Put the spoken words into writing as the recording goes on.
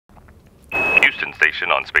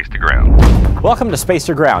station on Space to Ground. Welcome to Space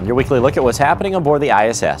to Ground, your weekly look at what's happening aboard the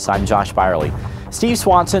ISS. I'm Josh Byerly. Steve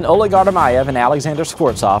Swanson, Oleg Artemayev, and Alexander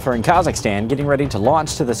Skvortsov are in Kazakhstan getting ready to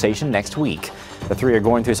launch to the station next week. The three are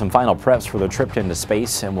going through some final preps for their trip into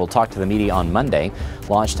space, and we'll talk to the media on Monday.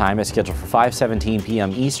 Launch time is scheduled for 5:17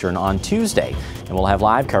 p.m. Eastern on Tuesday, and we'll have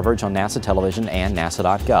live coverage on NASA television and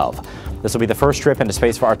NASA.gov. This will be the first trip into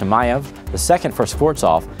space for Artemayev, the second for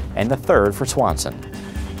Skvortsov, and the third for Swanson.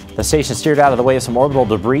 The station steered out of the way of some orbital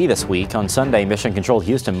debris this week. On Sunday, Mission Control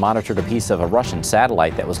Houston monitored a piece of a Russian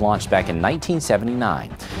satellite that was launched back in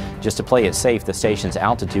 1979. Just to play it safe, the station's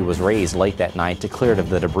altitude was raised late that night to clear it of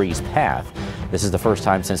the debris' path. This is the first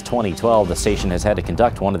time since 2012 the station has had to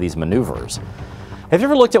conduct one of these maneuvers. Have you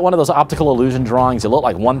ever looked at one of those optical illusion drawings? It look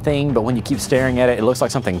like one thing, but when you keep staring at it, it looks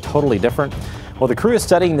like something totally different. Well, the crew is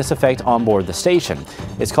studying this effect on board the station.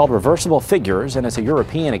 It's called reversible figures, and it's a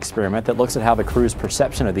European experiment that looks at how the crew's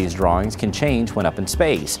perception of these drawings can change when up in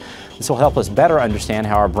space. This will help us better understand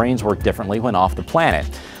how our brains work differently when off the planet.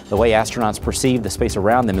 The way astronauts perceive the space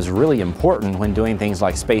around them is really important when doing things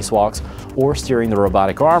like spacewalks or steering the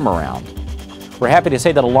robotic arm around. We're happy to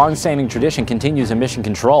say that a long-standing tradition continues in Mission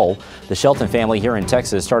Control. The Shelton family here in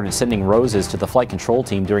Texas started sending roses to the flight control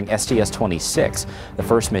team during STS-26, the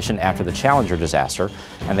first mission after the Challenger disaster,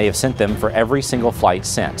 and they have sent them for every single flight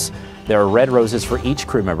since. There are red roses for each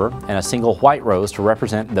crew member and a single white rose to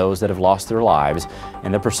represent those that have lost their lives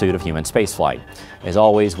in the pursuit of human spaceflight. As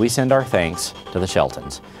always, we send our thanks to the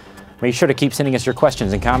Sheltons. Make sure to keep sending us your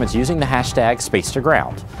questions and comments using the hashtag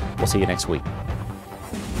 #SpaceToGround. We'll see you next week.